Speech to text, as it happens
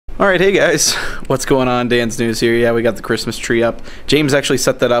Alright, hey guys, what's going on? Danz News here. Yeah, we got the Christmas tree up. James actually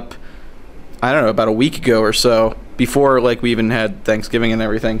set that up, I don't know, about a week ago or so, before like we even had Thanksgiving and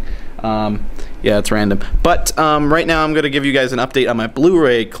everything. Yeah, it's random. But right now I'm going to give you guys an update on my Blu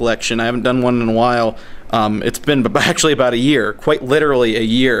Ray collection. I haven't done one in a while. It's been actually about a year, quite literally a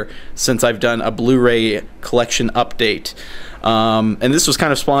year, since I've done a Blu Ray collection update. And this was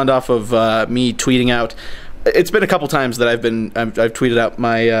kind of spawned off of me tweeting out. It's been a couple times that I've tweeted out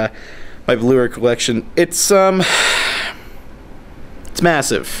my my Blu-ray collection. It's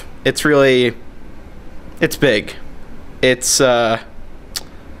massive. It's really, it's big. It's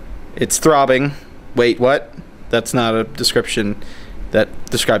throbbing. Wait, what? That's not a description that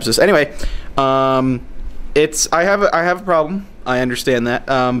describes this. Anyway, I have a problem. I understand that.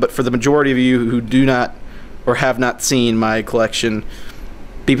 But for the majority of you who do not or have not seen my collection,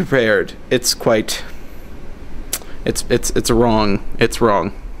 be prepared. It's quite. It's wrong. It's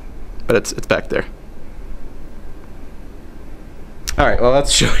wrong, but it's back there. All right. Well,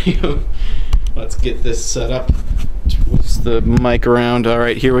 let's show you. Let's get this set up. Twist the mic around. All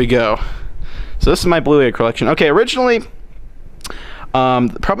right, here we go. So this is my Blu-ray collection. Okay, originally,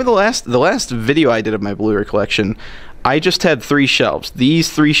 probably the last video I did of my Blu-ray collection, I just had 3 shelves.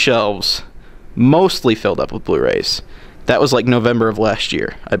 These 3 shelves mostly filled up with Blu-rays. That was like November of last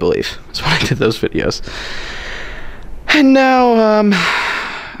year, I believe. That's when I did those videos. And now,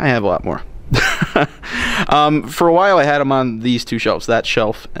 I have a lot more. For a while, I had them on these 2 shelves, that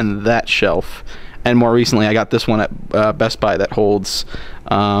shelf and that shelf. And more recently, I got this one at Best Buy that holds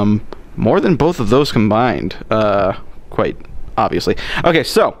more than both of those combined, quite obviously. Okay,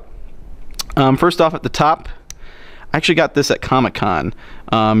 so, first off at the top, I actually got this at Comic-Con.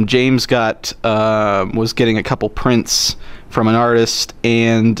 James was getting a couple prints from an artist,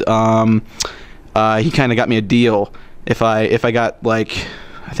 and he kind of got me a deal. If I got, like,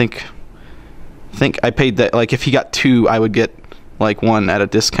 I think I paid that, like, if he got 2, I would get like 1 at a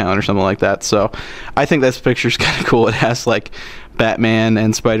discount or something like that. So I think this picture's kind of cool. It has like Batman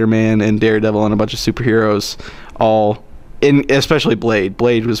and Spider-Man and Daredevil and a bunch of superheroes all in, especially Blade.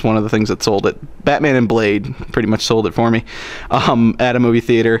 Blade was one of the things that sold it. Batman and Blade pretty much sold it for me at a movie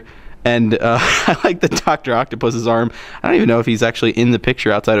theater. And I like the Dr. Octopus's arm. I don't even know if he's actually in the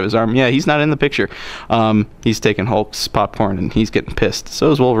picture outside of his arm. Yeah, he's not in the picture. He's taking Hulk's popcorn and he's getting pissed. So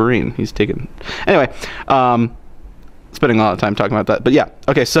is Wolverine. He's taking... Anyway, spending a lot of time talking about that. But yeah,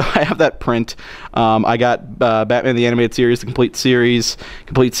 okay, so I have that print. I got Batman the Animated Series, the complete series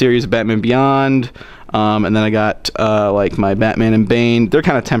of Batman Beyond. And then I got like my Batman and Bane. They're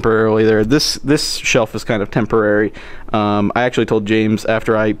kind of temporarily there. This shelf is kind of temporary. I actually told James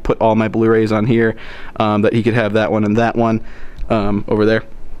after I put all my Blu-rays on here that he could have that one and that one over there.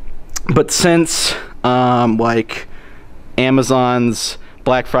 But since like Amazon's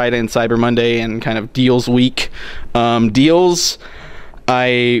Black Friday and Cyber Monday and kind of deals week deals,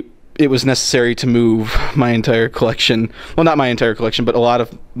 it was necessary to move my entire collection. Well, not my entire collection, but a lot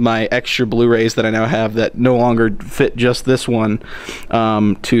of my extra Blu-rays that I now have that no longer fit just this one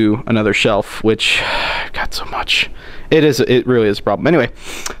to another shelf, which got so much. It really is a problem. Anyway,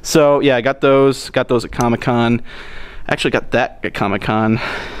 so yeah, I got those at Comic-Con. Actually got that at Comic-Con.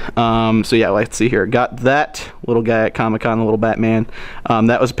 So yeah, let's see here. Got that little guy at Comic-Con, the little Batman.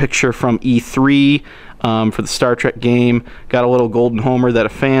 That was a picture from E3 for the Star Trek game. Got a little golden Homer that a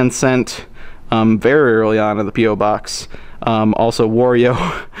fan sent very early on in the P.O. box. Also Wario.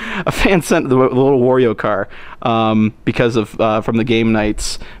 A fan sent the little Wario car because of from the game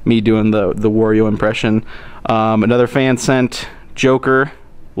nights, me doing the Wario impression. Another fan sent Joker,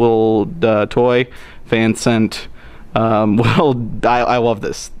 little toy. Fan sent I love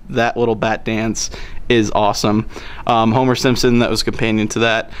this. That little Bat Dance is awesome. Homer Simpson, that was a companion to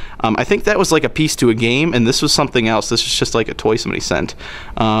that. I think that was like a piece to a game, and this was something else. This was just like a toy somebody sent.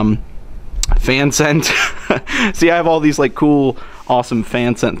 Fan sent. See, I have all these like cool, awesome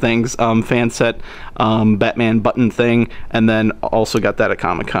fan sent things. Fan set Batman button thing, and then also got that at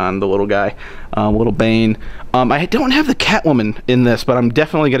Comic-Con, the little guy, little Bane. I don't have the Catwoman in this, but I'm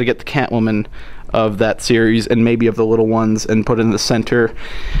definitely gonna get the Catwoman of that series and maybe of the little ones and put it in the center.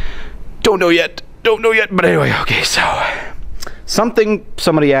 Don't know yet, but anyway, okay, so something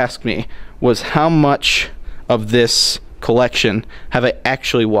somebody asked me was how much of this collection have I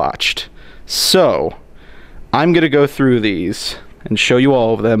actually watched. So I'm gonna go through these and show you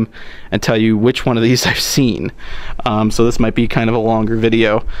all of them and tell you which one of these I've seen. So this might be kind of a longer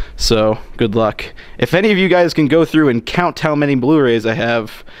video, so good luck. If any of you guys can go through and count how many Blu-rays I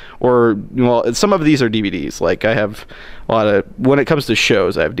have, or, well, some of these are DVDs. Like, I have a lot of, when it comes to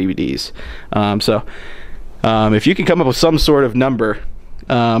shows, I have DVDs. If you can come up with some sort of number,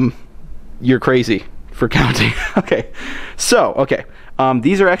 You're crazy for counting. Okay. So, okay.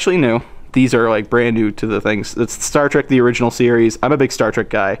 These are actually new. These are like brand new to the things. It's Star Trek, the original series. I'm a big Star Trek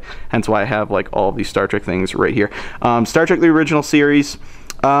guy, hence why I have like all of these Star Trek things right here. Star Trek, the original series.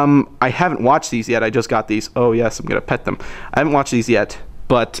 I haven't watched these yet. I just got these. Oh yes, I'm gonna pet them. I haven't watched these yet,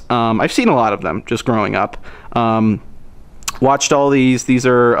 but I've seen a lot of them just growing up. Watched all these. These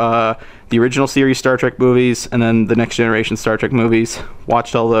are the original series Star Trek movies, and then the Next Generation Star Trek movies.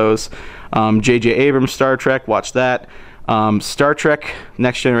 Watched all those. J.J. Abrams Star Trek. Watched that. Star Trek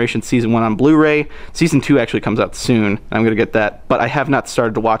Next Generation Season 1 on Blu Ray. Season 2 actually comes out soon. I'm going to get that, but I have not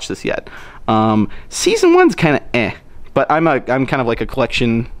started to watch this yet. Season 1's kind of but I'm kind of like a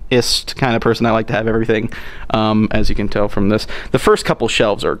collectionist kind of person. I like to have everything, as you can tell from this. The first couple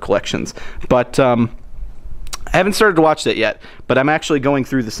shelves are collections, but I haven't started to watch that yet. But I'm actually going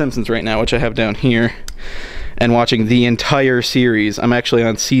through The Simpsons right now, which I have down here, and watching the entire series. I'm actually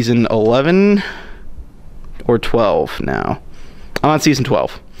on Season 11... or 12 now. I'm on season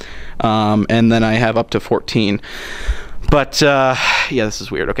 12. And then I have up to 14. But, yeah, this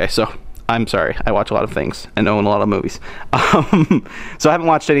is weird. Okay, so I'm sorry. I watch a lot of things and own a lot of movies. So I haven't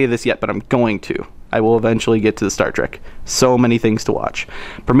watched any of this yet, but I'm going to. I will eventually get to the Star Trek. So many things to watch.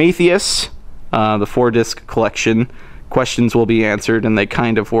 Prometheus, the 4-disc collection. Questions will be answered, and they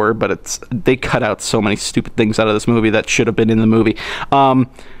kind of were, but they cut out so many stupid things out of this movie that should have been in the movie.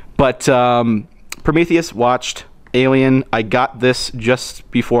 Prometheus, watched. Alien, I got this just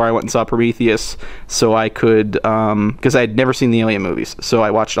before I went and saw Prometheus, so I could, because I had never seen the Alien movies, so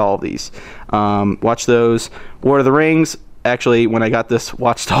I watched all of these. Watched those. Lord of the Rings, actually, when I got this,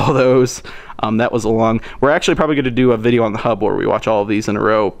 watched all those. That was we're actually probably going to do a video on the Hub where we watch all of these in a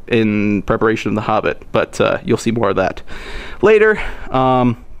row in preparation of The Hobbit, but you'll see more of that later.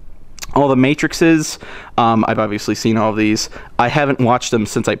 All the Matrixes, I've obviously seen all of these. I haven't watched them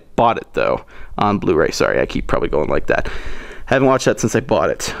since I bought it, though, on Blu-ray. Sorry, I keep probably going like that. Haven't watched that since I bought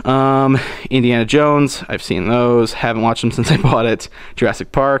it. Indiana Jones, I've seen those. Haven't watched them since I bought it.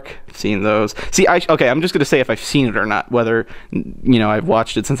 Jurassic Park, I've seen those. See, okay, I'm just going to say if I've seen it or not. Whether, I've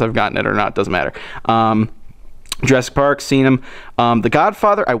watched it since I've gotten it or not, doesn't matter. Jurassic Park, seen them. The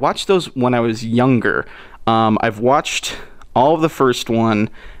Godfather, I watched those when I was younger. I've watched all of the first one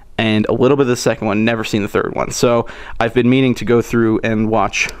and a little bit of the second one, never seen the third one. So I've been meaning to go through and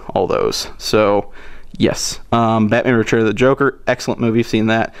watch all those. So yes, Batman Return of the Joker, excellent movie, seen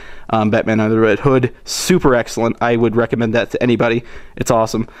that. Batman Under the Red Hood, super excellent. I would recommend that to anybody. It's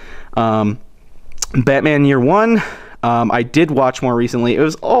awesome. Batman Year One, I did watch more recently. It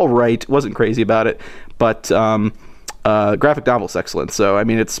was all right, wasn't crazy about it, but graphic novel's excellent. So I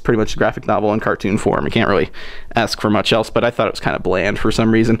mean, it's pretty much a graphic novel in cartoon form. You can't really ask for much else, but I thought it was kind of bland for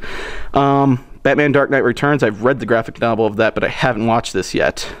some reason. Batman Dark Knight Returns, I've read the graphic novel of that, but I haven't watched this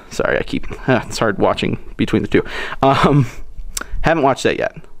yet. Sorry, it's hard watching between the two. Haven't watched that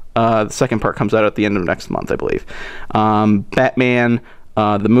yet. The second part comes out at the end of next month, I believe. Batman,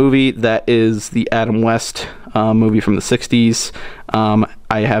 the movie, that is the Adam West movie from the 60s.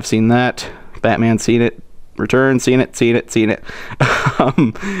 I have seen that. Batman, seen it. Return, seen it.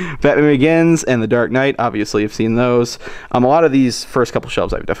 Batman Begins and The Dark Knight, obviously I've seen those. A lot of these first couple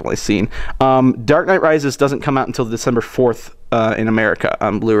shelves I've definitely seen. Dark Knight Rises doesn't come out until December 4th in America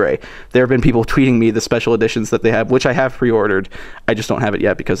on Blu-ray. There have been people tweeting me the special editions that they have, which I have pre-ordered. I just don't have it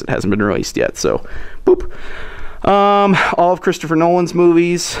yet because it hasn't been released yet, so boop. All of Christopher Nolan's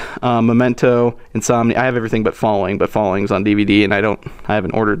movies, Memento, Insomnia. I have everything but Following's on DVD, and I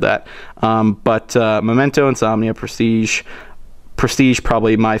haven't ordered that. But Memento, Insomnia, Prestige,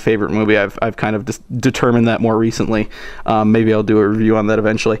 probably my favorite movie. I've kind of determined that more recently. Maybe I'll do a review on that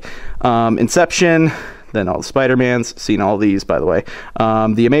eventually. Inception. Then all the Spider-Mans. Seen all these, by the way.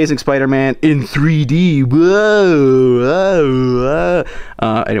 The Amazing Spider-Man in 3D. Whoa.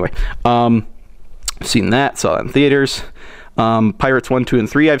 Anyway. Seen that, saw it in theaters. Pirates 1, 2, and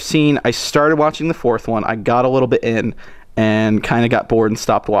 3 I've seen. I started watching the fourth one. I got a little bit in and kind of got bored and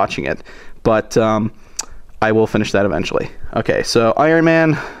stopped watching it. But I will finish that eventually. Okay, so Iron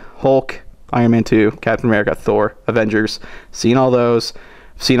Man, Hulk, Iron Man 2, Captain America, Thor, Avengers. Seen all those.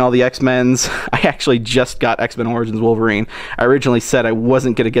 Seen all the X-Men's. I actually just got X-Men Origins Wolverine. I originally said I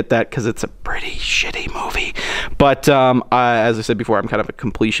wasn't going to get that because it's a pretty shitty movie. But as I said before, I'm kind of a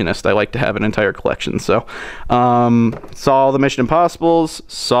completionist. I like to have an entire collection. So saw all the Mission Impossibles,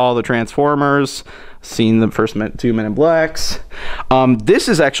 saw the Transformers, seen the first two Men in Blacks. This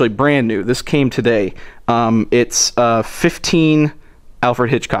is actually brand new. This came today. It's 15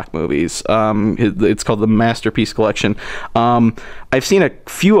 Alfred Hitchcock movies. It's called the Masterpiece Collection. I've seen a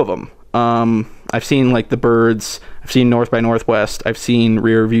few of them. I've seen like The Birds. I've seen North by Northwest. I've seen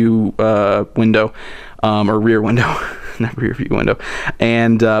Rear View Window, or Rear Window, not Rear View Window.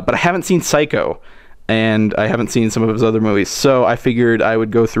 And but I haven't seen Psycho, and I haven't seen some of his other movies. So I figured I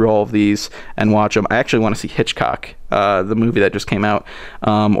would go through all of these and watch them. I actually want to see Hitchcock, the movie that just came out,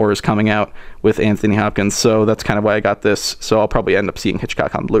 or is coming out with Anthony Hopkins. So that's kind of why I got this. So I'll probably end up seeing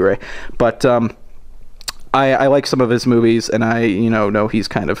Hitchcock on Blu-ray. But I like some of his movies, and I know he's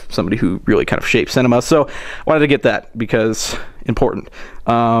kind of somebody who really kind of shaped cinema. So I wanted to get that because important.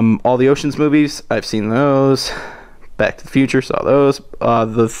 All the Ocean's movies, I've seen those. Back to the Future, saw those.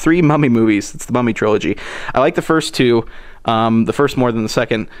 The 3 Mummy movies, it's the Mummy trilogy. I like the first 2, the first more than the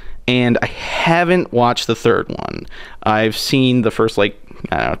second, and I haven't watched the third one. I've seen the first, like,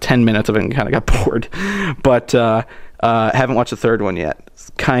 I don't know, 10 minutes of it and kind of got bored, but haven't watched the third one yet.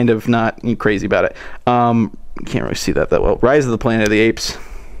 It's kind of not crazy about it. Can't really see that well. Rise of the Planet of the Apes,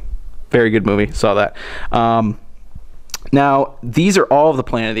 very good movie, saw that. Now, these are all of the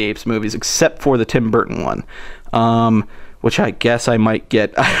Planet of the Apes movies except for the Tim Burton one. Which I guess I might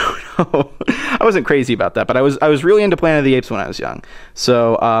get. I don't know. I wasn't crazy about that, but I was really into Planet of the Apes when I was young.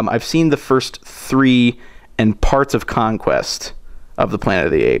 So I've seen the first 3 and parts of Conquest of the Planet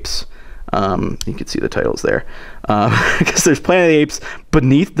of the Apes. You can see the titles there, because there's Planet of the Apes,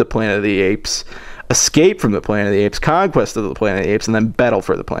 Beneath the Planet of the Apes, Escape from the Planet of the Apes, Conquest of the Planet of the Apes, and then Battle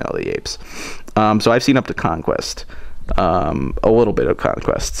for the Planet of the Apes. So I've seen up to Conquest. A little bit of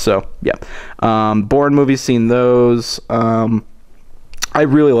Conquest, so yeah. Bourne movies, seen those. I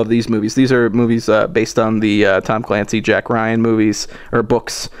really love these movies. These are movies based on the Tom Clancy, Jack Ryan movies, or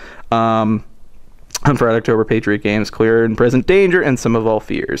books. Hunt for Red October, Patriot Games, Clear and Present Danger, and Some of All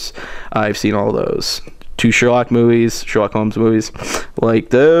Fears. I've seen all those. 2 Sherlock movies, Sherlock Holmes movies, like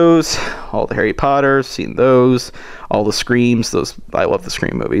those. All the Harry Potters, seen those. All the Screams, those, I love the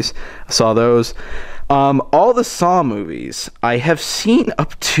Scream movies. I saw those. All the Saw movies, I have seen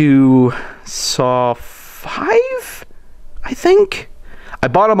up to Saw 5, I think. I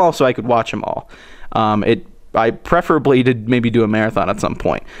bought them all so I could watch them all. I preferably did maybe do a marathon at some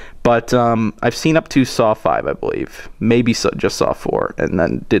point, but I've seen up to Saw 5, I believe. Maybe just Saw 4, and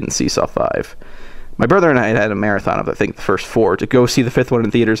then didn't see Saw 5. My brother and I had a marathon of, I think, the first 4 to go see the 5th one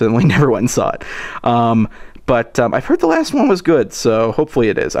in theaters, and we never went and saw it. But I've heard the last one was good, so hopefully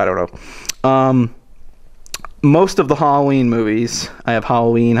it is. I don't know. Most of the Halloween movies, I have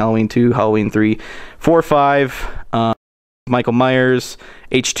Halloween, Halloween 2, Halloween 3, 4, 5, Michael Myers,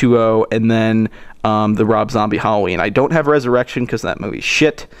 H2O, and then the Rob Zombie Halloween. I don't have Resurrection because that movie's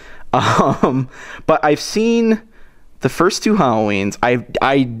shit. But I've seen the first 2 Halloweens.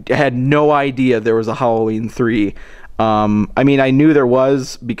 I had no idea there was a Halloween 3. I mean, I knew there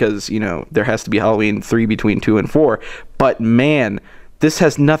was because, there has to be Halloween 3 between 2 and 4. But man, this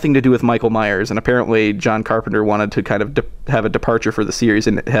has nothing to do with Michael Myers, and apparently John Carpenter wanted to kind of have a departure for the series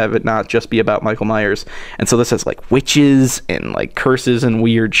and have it not just be about Michael Myers. And so this has like witches and like curses and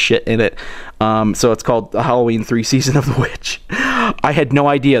weird shit in it. So it's called the Halloween 3 Season of the Witch. I had no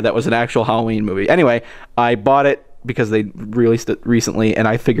idea that was an actual Halloween movie. Anyway, I bought it because they released it recently, and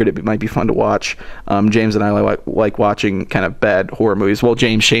I figured it might be fun to watch. James and I like watching kind of bad horror movies. Well,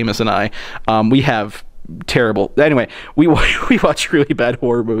 James, Seamus, and I, we have terrible. Anyway, we watch really bad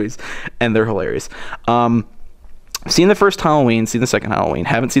horror movies, and they're hilarious. I've seen the first Halloween, seen the second Halloween,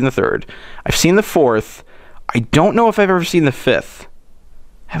 haven't seen the third. I've seen the fourth. I don't know if I've ever seen the fifth.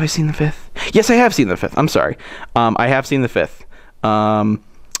 Have I seen the fifth? Yes, I have seen the fifth. I'm sorry. I have seen the fifth.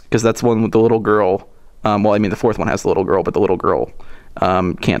 Because that's one with the little girl. Well, I mean, the fourth one has the little girl, but the little girl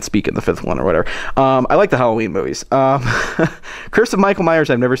can't speak in the fifth one or whatever. I like the Halloween movies. Curse of Michael Myers,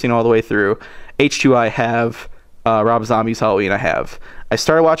 I've never seen all the way through. H2, I have. Rob Zombie's Halloween, I have. I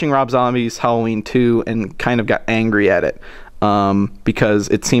started watching Rob Zombie's Halloween 2 and kind of got angry at it because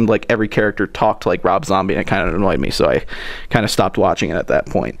it seemed like every character talked like Rob Zombie, and it kind of annoyed me, so I kind of stopped watching it at that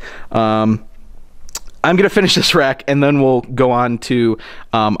point. I'm going to finish this rack, and then we'll go on to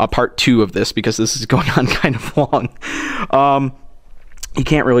a part 2 of this, because this is going on kind of long. You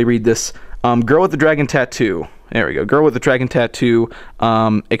can't really read this. Girl with the Dragon Tattoo. There we go. Girl with the Dragon Tattoo,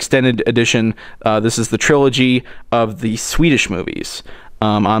 extended edition. This is the trilogy of the Swedish movies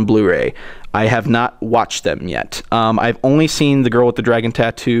on Blu-ray. I have not watched them yet. I've only seen the Girl with the Dragon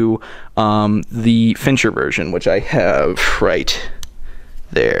Tattoo, the Fincher version, which I have right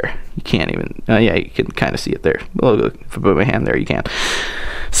there. You can't even, yeah, you can kind of see it there. Well, if I put my hand there, you can.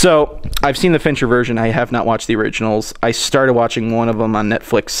 So I've seen the Fincher version. I have not watched the originals. I started watching one of them on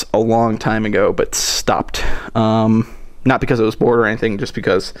Netflix a long time ago, but stopped. Not because I was bored or anything, just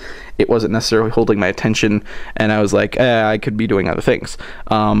because it wasn't necessarily holding my attention, and I was like, I could be doing other things.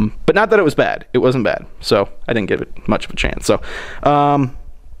 But not that it was bad. It wasn't bad, so I didn't give it much of a chance. So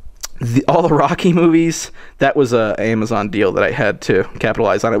all the Rocky movies, that was a Amazon deal that I had to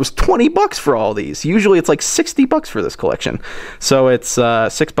capitalize on. It was $20 for all these. Usually it's like $60 for this collection. So it's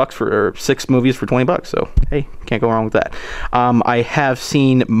 $6 for 6 movies for $20. So hey, can't go wrong with that. I have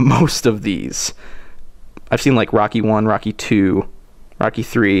seen most of these. I've seen like Rocky 1, Rocky 2, Rocky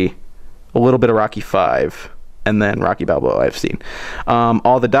 3, a little bit of Rocky 5, and then Rocky Balboa I've seen.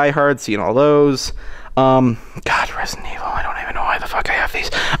 All the Die Hard, seen all those. God, Resident Evil, I don't even know why the fuck I have these.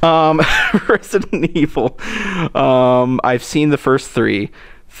 Resident Evil, I've seen the first 3.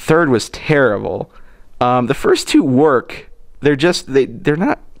 Third was terrible. The first 2 work. They're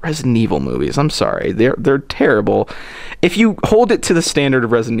not Resident Evil movies. I'm sorry. They're terrible. If you hold it to the standard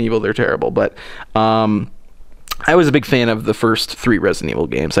of Resident Evil, they're terrible. But I was a big fan of the first 3 Resident Evil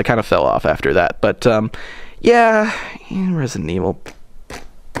games. I kind of fell off after that. But yeah, Resident Evil.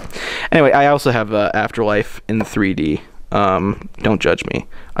 Anyway, I also have Afterlife in 3D. Don't judge me.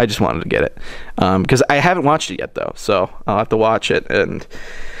 I just wanted to get it. Because I haven't watched it yet, though. So I'll have to watch it and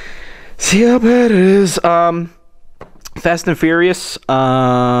see how bad it is. Fast and Furious.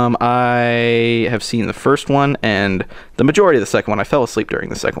 I have seen the first one and the majority of the second one. I fell asleep during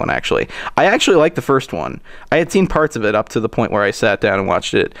the second one, actually. I actually liked the first one. I had seen parts of it up to the point where I sat down and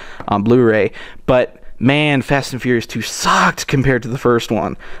watched it on Blu Ray. But man, Fast and Furious 2 sucked compared to the first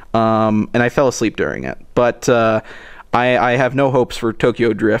one. And I fell asleep during it. But I have no hopes for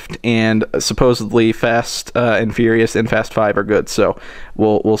Tokyo Drift, and supposedly Fast and Furious and Fast 5 are good. So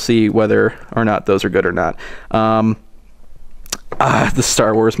we'll see whether or not those are good or not. The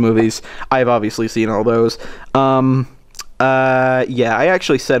Star Wars movies, I've obviously seen all those. Yeah, I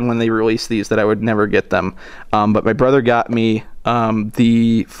actually said when they released these that I would never get them. But my brother got me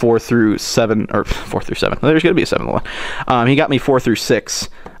the 4 through 7, or 4 through 7. There's going to be a 7th one. He got me 4 through 6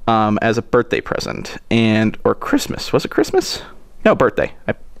 as a birthday present, or Christmas. Was it Christmas? No, birthday.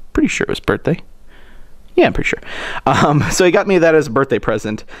 I'm pretty sure it was birthday. Yeah, I'm pretty sure. So he got me that as a birthday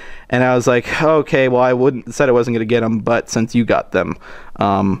present, and I was like, okay, well, I said I wasn't going to get them, but since you got them,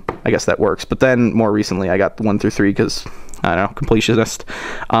 I guess that works. But then more recently, I got the 1 through 3 because, I don't know, completionist.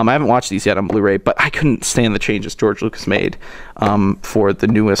 I haven't watched these yet on Blu Ray, but I couldn't stand the changes George Lucas made for the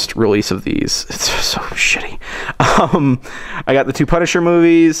newest release of these. It's so shitty. I got the 2 Punisher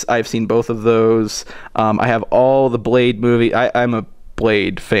movies. I've seen both of those. I have all the Blade movie. I'm a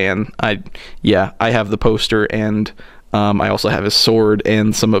Blade fan. I have the poster, and I also have his sword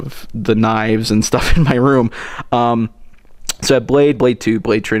and some of the knives and stuff in my room. So I have Blade, Blade 2,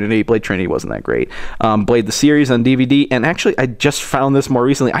 Blade Trinity. Blade Trinity wasn't that great. Blade the series on DVD, and actually I just found this more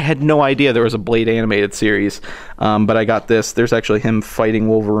recently. I had no idea there was a Blade animated series, but I got this. There's actually him fighting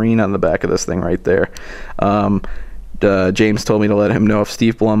Wolverine on the back of this thing right there. James told me to let him know if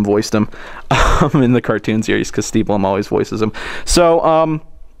Steve Blum voiced him in the cartoon series, because Steve Blum always voices him. So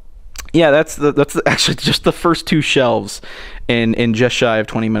yeah, that's actually just the first 2 shelves in just shy of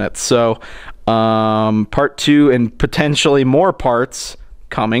 20 minutes. So part 2 and potentially more parts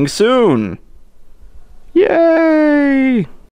coming soon. Yay!